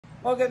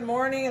Well, good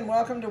morning and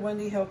welcome to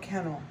Wendy Hill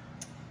Kennel.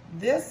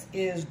 This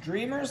is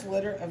Dreamer's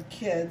litter of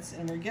kids,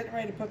 and we're getting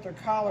ready to put their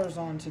collars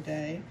on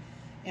today.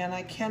 And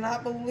I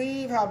cannot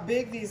believe how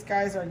big these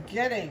guys are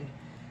getting.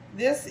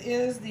 This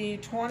is the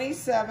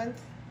 27th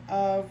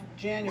of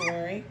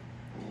January,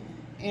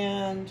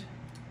 and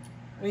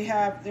we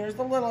have, there's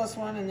the littlest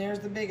one and there's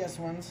the biggest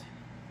ones.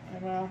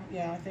 Well,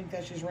 yeah, I think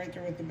that she's right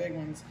there with the big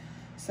ones.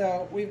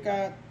 So we've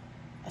got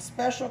a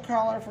special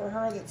collar for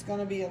her that's going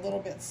to be a little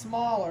bit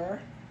smaller.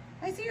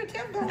 I see your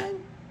tail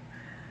going.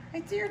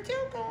 I see your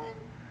tail going.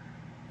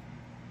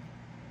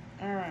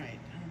 All right,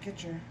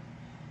 get your.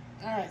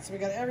 All right, so we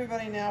got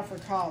everybody now for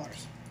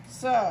collars.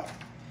 So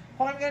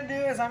what I'm going to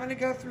do is I'm going to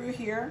go through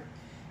here.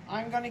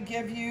 I'm going to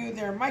give you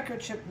their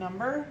microchip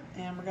number,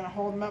 and we're going to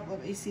hold them up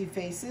with AC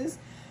faces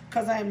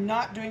because I am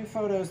not doing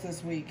photos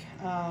this week.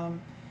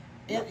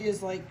 It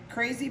is like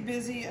crazy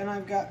busy, and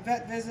I've got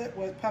vet visit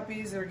with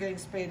puppies that are getting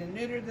spayed and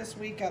neutered this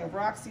week out of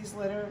Roxy's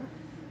litter.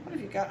 What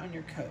have you got on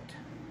your coat?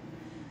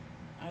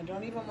 I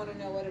don't even want to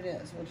know what it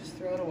is. We'll just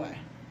throw it away.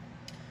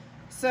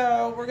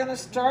 So we're going to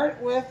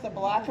start with the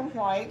black and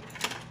white,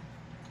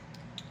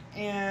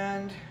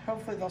 and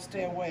hopefully they'll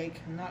stay awake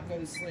and not go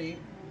to sleep.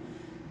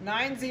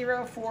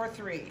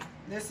 9043.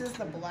 This is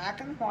the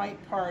black and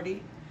white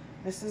party.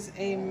 This is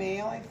a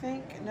male, I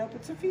think. Nope,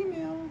 it's a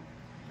female.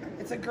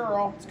 It's a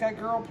girl. It's got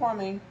girl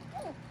plumbing.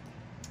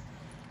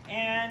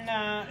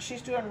 And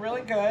she's doing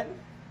really good.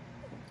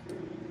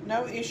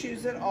 No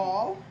issues at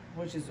all,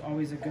 which is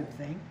always a good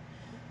thing.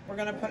 We're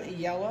going to put a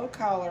yellow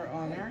collar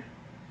on her.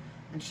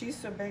 And she's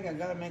so big, I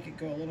got to make it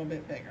go a little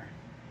bit bigger.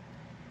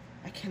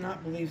 I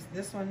cannot believe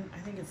this one. I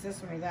think it's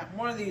this one or that.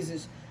 One of these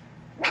is,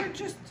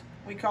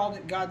 we called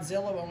it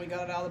Godzilla when we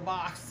got it out of the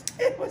box.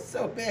 It was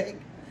so big.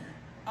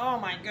 Oh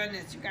my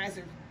goodness,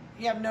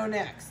 you have no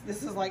necks.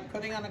 This is like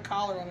putting on a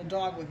collar on a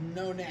dog with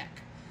no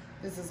neck.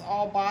 This is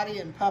all body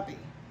and puppy.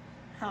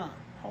 Huh,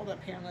 hold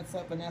up here and let's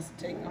let Vanessa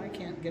take, no, I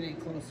can't get any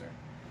closer.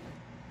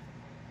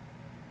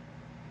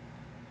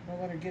 We'll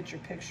let her get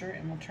your picture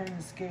and we'll turn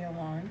the scale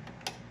on.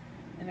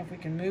 And if we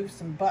can move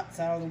some butts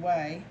out of the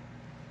way.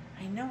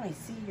 I know I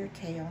see your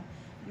tail.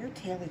 Your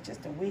tail is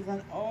just a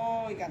wiggling.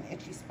 Oh, you got an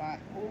itchy spot.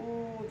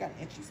 Oh, you got an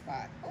itchy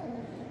spot.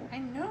 I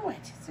know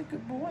it. It's a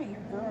good boy,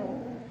 your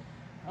girl.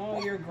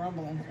 Oh, you're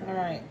grumbling. All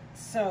right,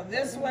 so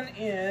this one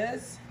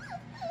is,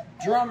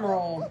 drum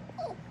roll,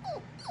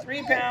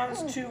 3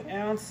 pounds, 2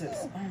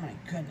 ounces. Oh my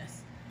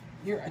goodness,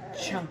 you're a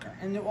chunker.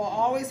 And it will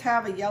always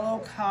have a yellow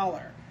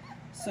collar.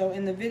 So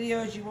in the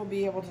videos, you will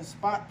be able to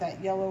spot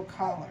that yellow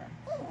collar.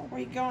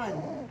 Where are you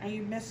going? Are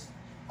you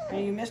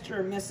Mr.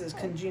 or Mrs.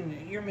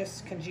 Congeniality? You're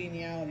Miss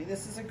Congeniality.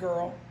 This is a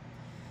girl.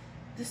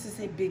 This is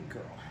a big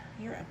girl.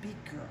 You're a big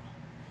girl.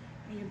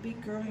 Are you a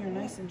big girl? You're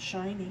nice and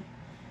shiny.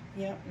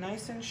 Yep,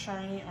 nice and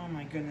shiny. Oh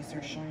my goodness,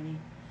 they're shiny.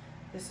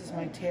 This is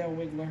my tail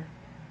wiggler.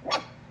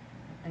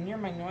 And you're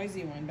my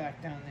noisy one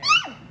back down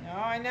there. Oh,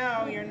 I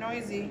know, you're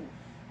noisy.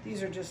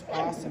 These are just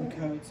awesome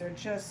coats. They're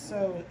just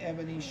so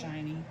ebony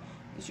shiny.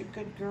 Is you a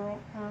good girl,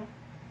 huh?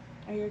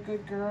 Are you a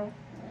good girl?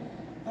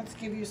 Let's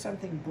give you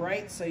something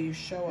bright so you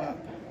show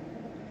up.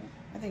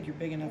 I think you're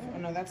big enough. Oh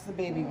no, that's the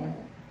baby one.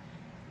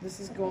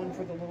 This is going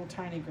for the little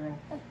tiny girl.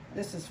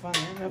 This is fun.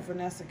 I don't know if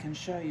Vanessa can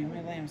show you.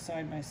 Let me lay them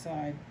side by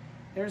side.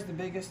 There's the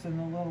biggest and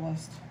the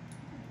littlest.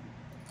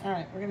 All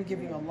right, we're gonna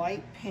give you a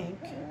light pink.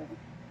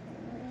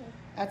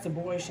 That's a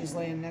boy she's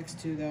laying next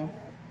to though.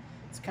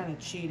 It's kind of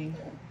cheating.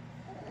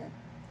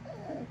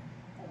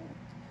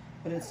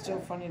 But it's still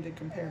funny to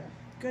compare.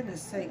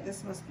 Goodness sake,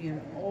 this must be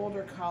an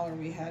older collar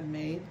we had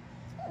made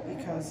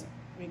because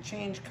we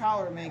changed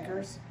collar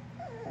makers,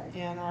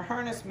 and our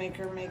harness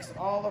maker makes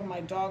all of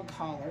my dog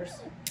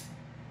collars,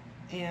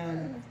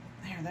 and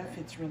there, that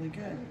fits really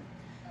good.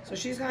 So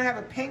she's going to have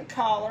a pink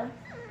collar,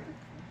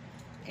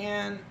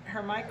 and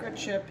her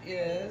microchip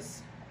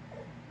is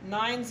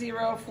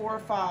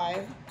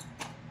 9045.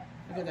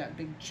 Look at that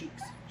big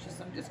cheeks.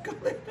 I'm just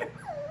going there.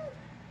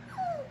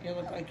 You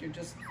look like you're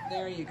just,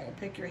 there you go,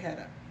 pick your head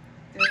up.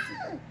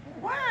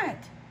 What?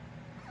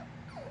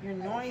 You're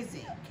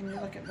noisy. Can you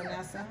look at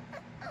Vanessa?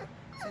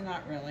 Say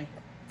not really.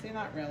 Say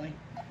not really.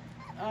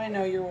 I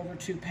know you're over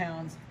 2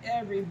 pounds.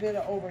 Every bit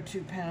of over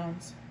 2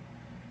 pounds.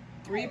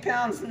 3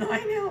 pounds,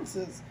 9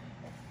 ounces.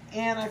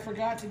 And I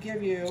forgot to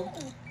give you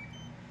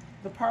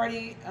the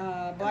party,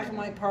 black and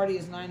white party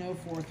is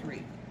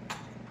 9043.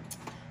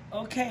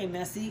 Okay,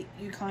 Messy,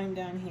 you climb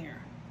down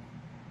here.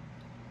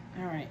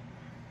 All right.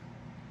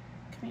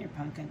 Come here,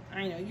 pumpkin.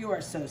 I know, you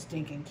are so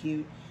stinking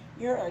cute.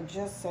 You are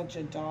just such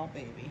a doll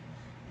baby.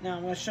 Now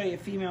I'm going to show you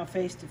female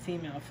face to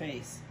female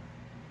face.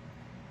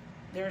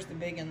 There's the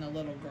big and the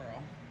little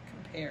girl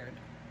compared.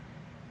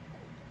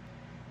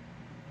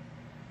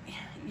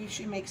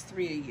 She makes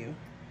 3 of you.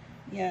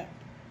 Yeah.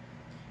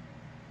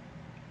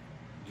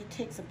 It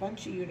takes a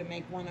bunch of you to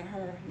make one of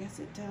her. Yes,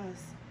 it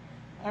does.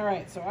 All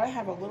right, so I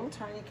have a little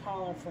tiny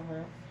collar for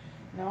her.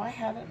 Now I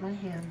have it in my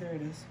hand. There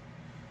it is.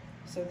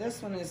 So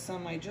this one is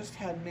some I just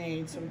had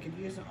made, so we could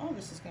use it. Oh,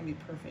 this is going to be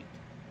perfect.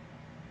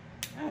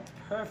 That's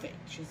perfect.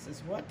 She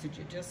says, what, did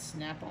you just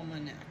snap on my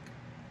neck?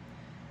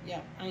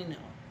 Yep, I know.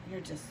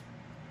 You're just,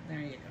 there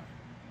you go.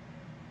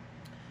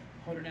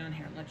 Hold her down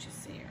here and let you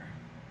see her.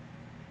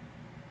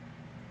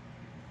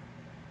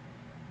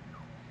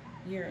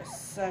 You're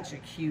such a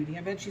cutie.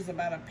 I bet she's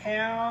about 1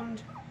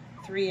 pound,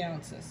 3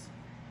 ounces.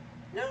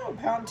 No, 1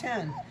 pound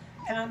 10.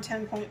 Pound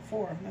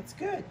 10.4. That's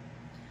good.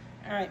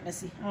 All right,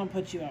 Missy, I'm gonna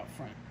put you out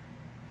front.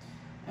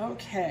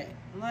 Okay,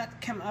 let's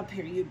come up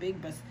here, you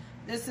big bus.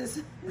 This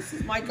is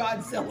my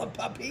Godzilla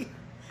puppy.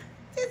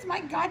 This is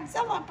my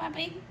Godzilla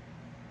puppy.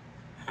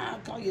 I'll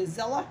call you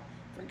Zilla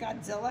for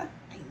Godzilla.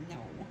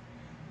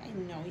 I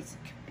know, he's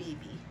a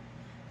baby.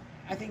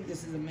 I think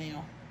this is a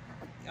male.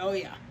 Oh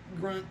yeah,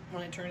 grunt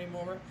when I turn him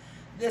over.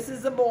 This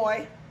is a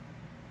boy.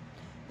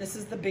 This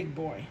is the big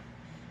boy.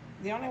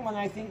 The only one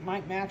I think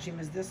might match him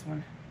is this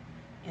one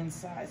in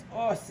size.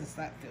 Oh, since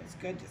that feels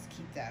good, just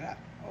keep that up.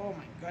 Oh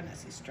my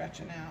goodness, he's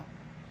stretching out.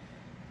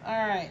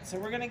 All right, so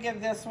we're gonna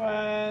give this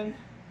one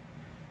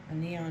a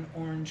neon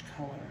orange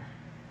color.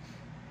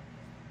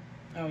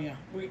 Oh yeah,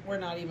 we're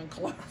not even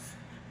close.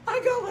 I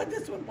gotta let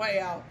this one weigh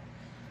out.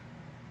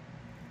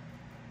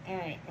 All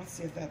right, let's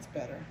see if that's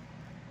better.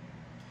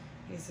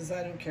 He says,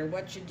 I don't care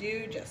what you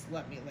do, just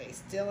let me lay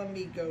still and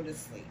me go to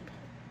sleep.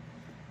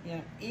 Yeah,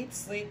 eat,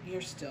 sleep,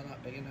 you're still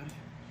not big enough.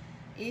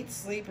 Eat,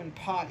 sleep, and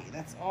potty.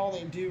 That's all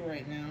they do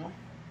right now.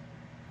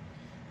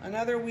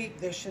 Another week,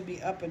 they should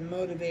be up and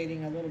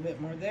motivating a little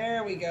bit more.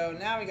 There we go.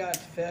 Now we got it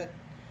to fit.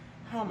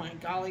 Oh my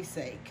golly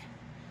sake.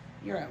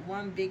 You're at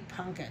one big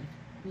pumpkin.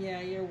 Yeah,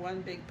 you're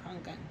one big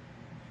pumpkin.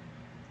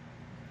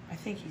 I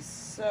think he's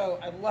so,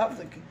 I love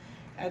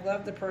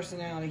the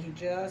personality. He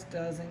just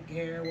doesn't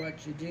care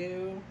what you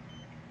do.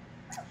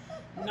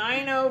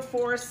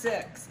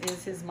 9046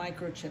 is his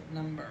microchip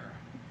number.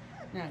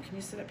 Now, can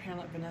you sit up here and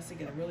let Vanessa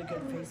get a really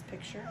good face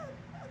picture?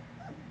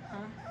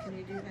 Huh? Can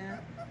you do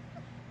that?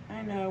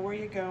 I know. Where are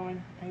you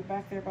going? Are you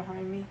back there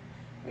behind me?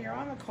 Well, you're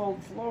on the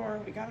cold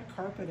floor. We got a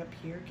carpet up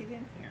here. Get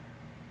in here.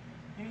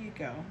 There you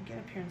go. Get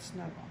up here and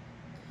snuggle.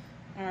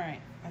 All right.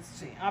 Let's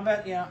see. I'll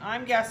bet, yeah,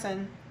 I'm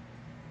guessing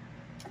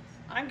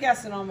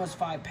almost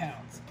 5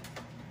 pounds.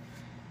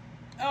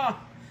 Oh,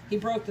 he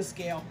broke the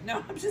scale.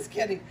 No, I'm just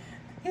kidding.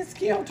 His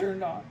scale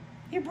turned off.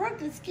 You broke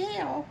the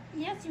scale?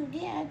 Yes, you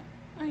did.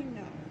 I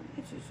know.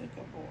 It's just a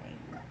good boy.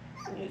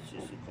 It's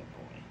just a good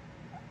boy.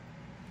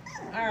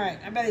 All right.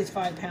 I bet he's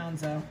 5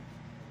 pounds, though.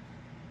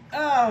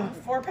 Oh,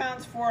 4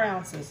 pounds, 4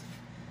 ounces.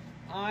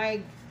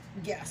 I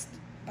guessed,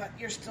 but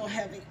you're still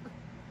heavy.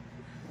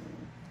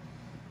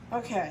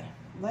 Okay.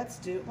 Let's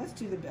do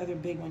the other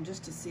big one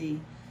just to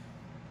see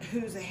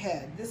who's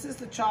ahead. This is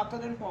the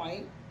chocolate and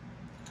white.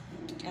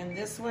 And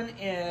this one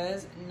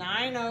is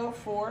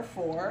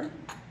 9044.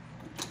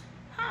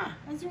 Huh,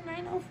 is there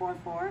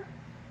 9044?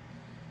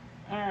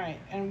 All right,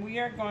 and we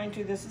are going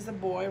to, this is a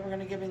boy, we're going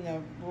to give him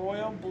the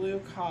royal blue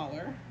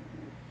collar.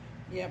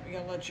 Yep, we're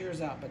going to let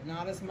yours out, but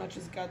not as much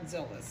as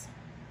Godzilla's.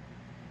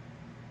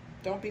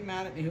 Don't be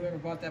mad at me, whoever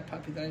bought that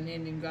puppy that I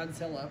named him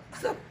Godzilla.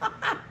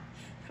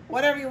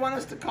 Whatever you want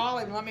us to call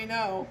him, let me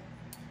know.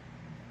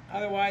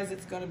 Otherwise,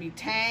 it's going to be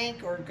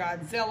Tank or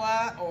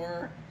Godzilla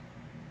or...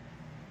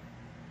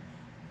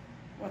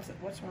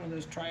 What's one of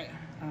those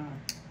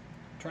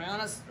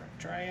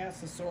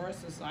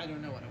Triasosaurus? I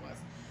don't know what it was.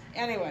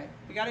 Anyway,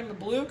 we got him the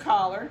blue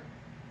collar.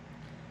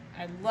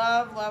 I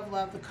love, love,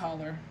 love the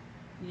collar.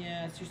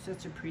 Yes, you're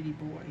such a pretty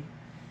boy.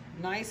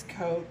 Nice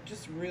coat.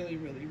 Just really,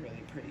 really,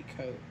 really pretty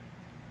coat.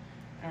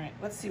 All right,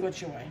 let's see what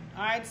you weigh.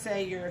 I'd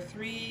say you're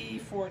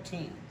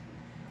 314.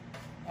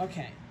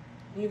 Okay,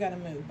 you got to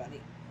move, buddy.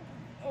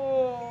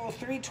 Oh,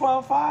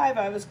 312.5.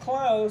 I was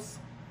close.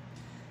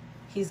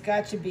 He's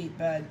got you beat,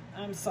 bud.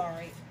 I'm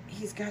sorry.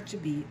 He's got you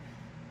beat.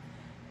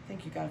 I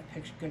think you got a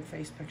good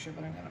face picture,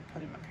 but I'm going to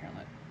put him up here and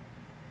let...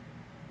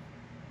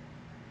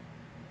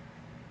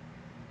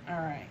 All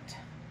right.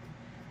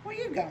 Where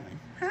you going?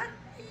 Huh?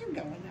 Where you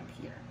going up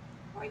here?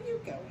 Where you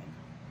going?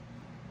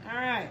 All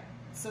right.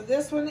 So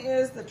this one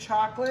is the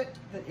chocolate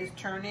that is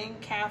turning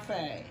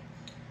cafe.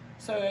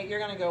 So you're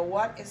going to go,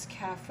 what is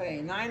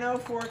cafe?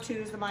 9042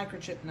 is the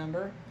microchip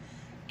number.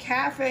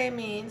 Cafe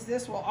means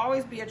this will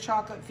always be a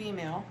chocolate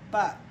female,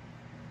 but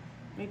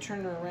let me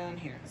turn her around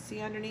here. See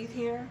underneath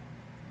here?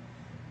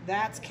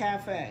 That's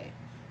cafe.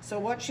 So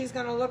what she's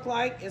going to look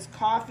like is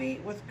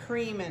coffee with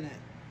cream in it.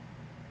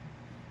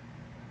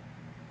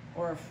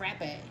 Or a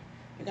frappe.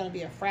 You're going to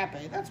be a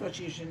frappe. That's what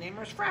you should name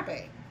her, is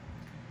frappe.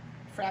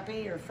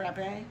 Frappe or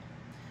frappe.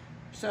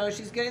 So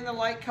she's getting the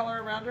light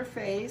color around her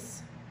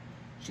face.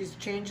 She's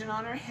changing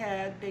on her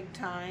head big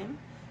time.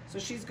 So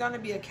she's going to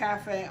be a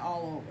cafe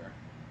all over.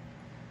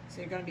 So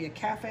you're going to be a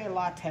cafe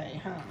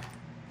latte, huh?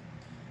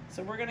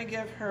 So we're going to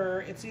give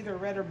her, it's either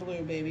red or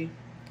blue, baby.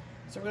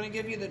 So we're going to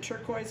give you the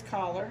turquoise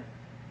collar.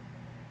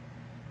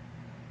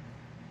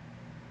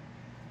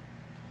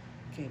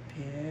 Okay,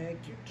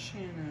 pick your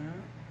chin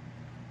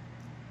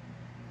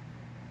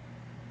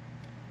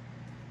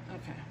up.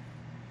 Okay.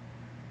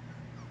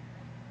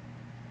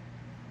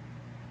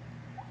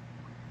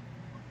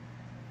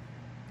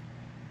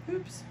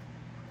 Oops.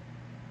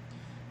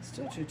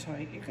 Still too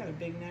tight. You've got a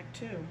big neck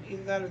too.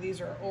 Either that or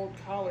these are old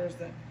collars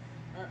that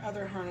our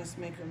other harness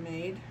maker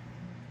made.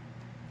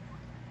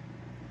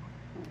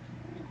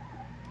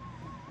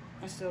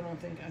 I still don't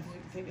think, I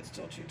think it's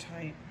still too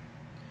tight.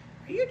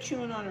 Are you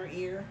chewing on her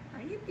ear?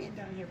 Are you being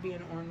down here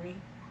being ornery?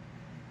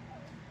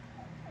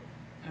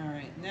 All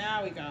right,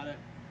 now we got it.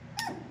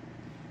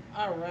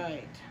 All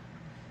right.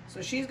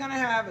 So she's gonna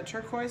have a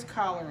turquoise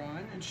collar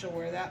on, and she'll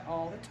wear that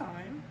all the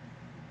time.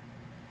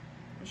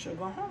 And she'll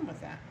go home with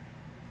that.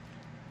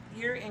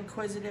 You're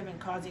inquisitive and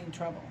causing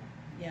trouble.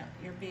 Yeah,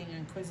 you're being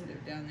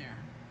inquisitive down there.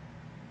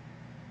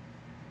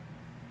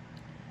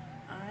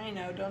 I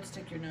know, don't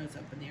stick your nose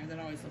up in the air. That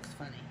always looks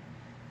funny.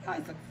 You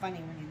always look funny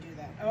when you do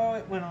that. Oh,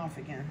 it went off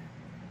again.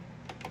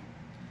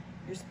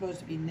 You're supposed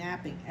to be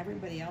napping.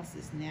 Everybody else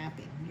is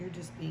napping. You're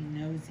just being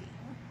nosy.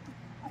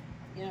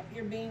 Yep,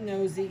 you're being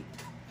nosy.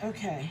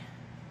 Okay.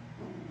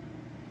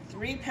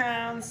 3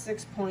 pounds,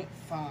 6.5.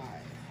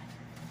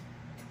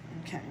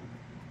 Okay.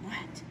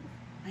 What?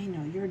 I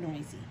know, you're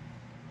noisy.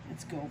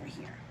 Let's go over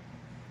here.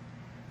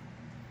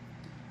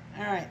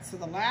 All right, so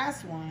the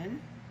last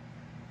one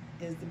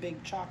is the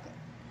big chocolate.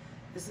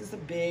 This is the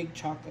big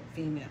chocolate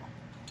female.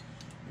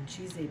 And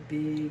she's a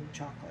big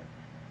chocolate.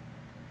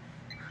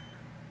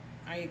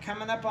 Are you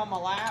coming up on my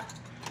lap?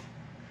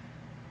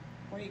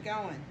 Where are you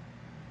going?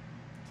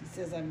 He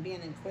says, I'm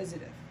being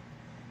inquisitive.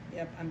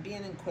 Yep, I'm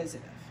being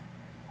inquisitive.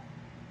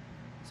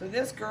 So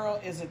this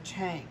girl is a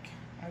tank.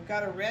 I've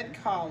got a red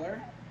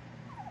collar.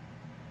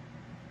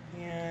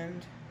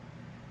 And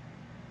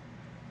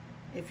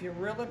if you're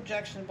real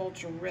objectionable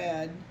to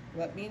red,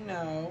 let me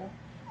know.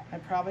 I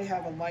probably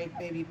have a light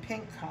baby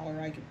pink collar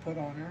I could put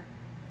on her.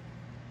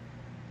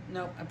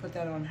 Nope, I put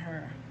that on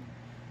her.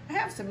 I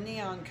have some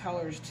neon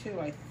colors too,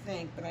 I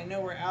think, but I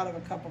know we're out of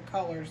a couple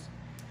colors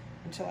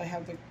until I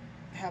have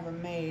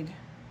them made.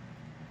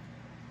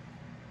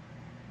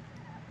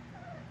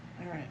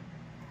 All right,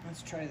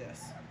 let's try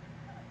this.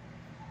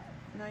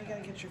 Now you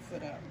gotta get your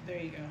foot up. There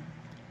you go.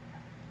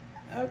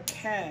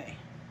 Okay.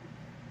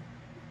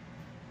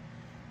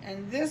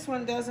 And this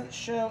one doesn't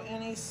show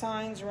any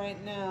signs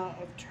right now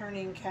of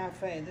turning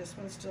cafe. This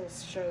one still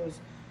shows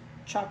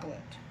chocolate.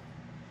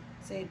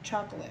 Say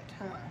chocolate,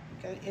 huh?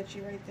 You got it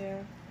itchy right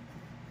there?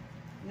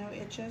 No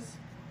itches?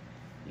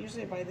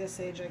 Usually by this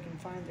age I can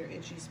find their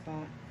itchy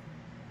spot.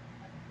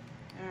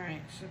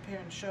 Alright, sit up here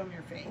and show them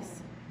your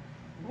face.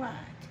 What?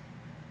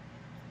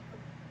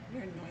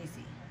 You're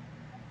noisy.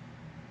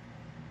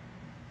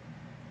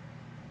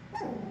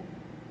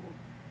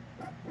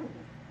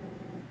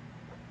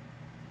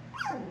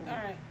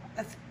 Alright,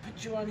 let's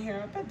put you on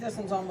here. I bet this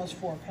one's almost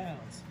 4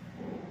 pounds.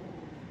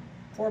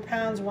 4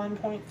 pounds,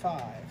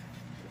 1.5.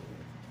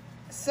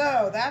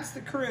 So, that's the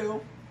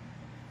crew.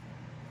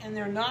 And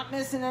they're not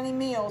missing any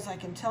meals, I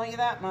can tell you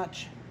that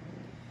much.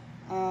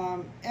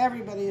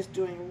 Everybody is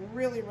doing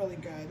really, really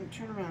good.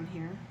 Turn around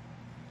here.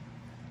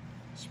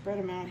 Spread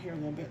them out here a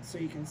little bit so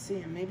you can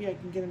see them. Maybe I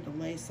can get them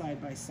to lay side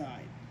by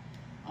side.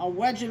 I'll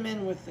wedge them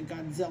in with the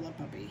Godzilla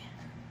puppy.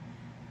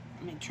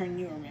 Let me turn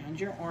you around.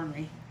 You're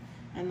ornery.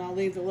 And I'll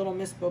leave the little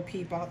Miss Bo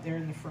Peep out there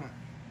in the front.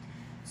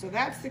 So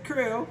that's the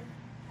crew.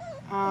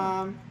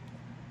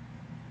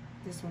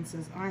 This one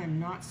says, I am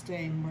not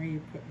staying where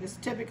you put. This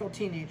typical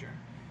teenager.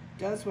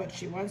 Does what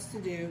she wants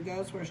to do,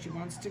 goes where she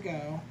wants to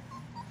go,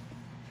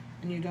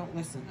 and you don't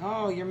listen.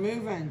 Oh, you're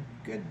moving.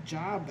 Good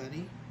job,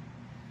 buddy.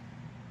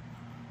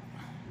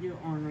 You're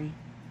ornery.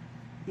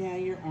 Yeah,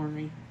 you're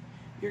ornery.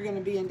 You're going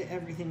to be into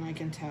everything, I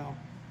can tell.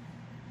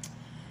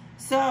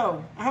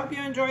 So, I hope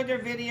you enjoyed their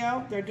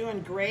video. They're doing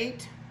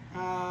great.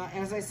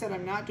 As I said,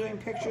 I'm not doing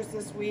pictures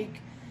this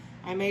week.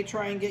 I may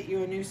try and get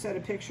you a new set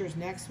of pictures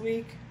next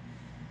week.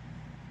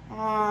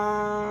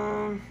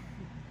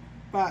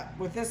 But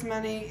with this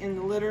many in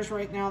the litters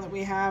right now that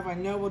we have, I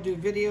know we'll do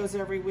videos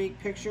every week.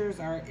 Pictures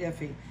are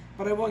iffy.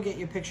 But I will get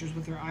you pictures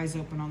with your eyes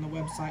open on the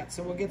website.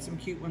 So we'll get some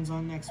cute ones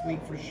on next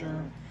week for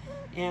sure.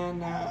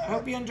 And I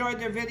hope you enjoyed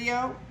their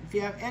video. If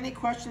you have any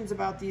questions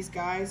about these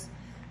guys,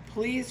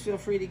 please feel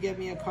free to give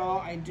me a call.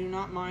 I do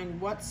not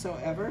mind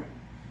whatsoever.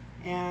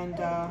 And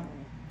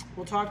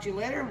we'll talk to you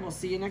later, and we'll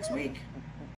see you next week.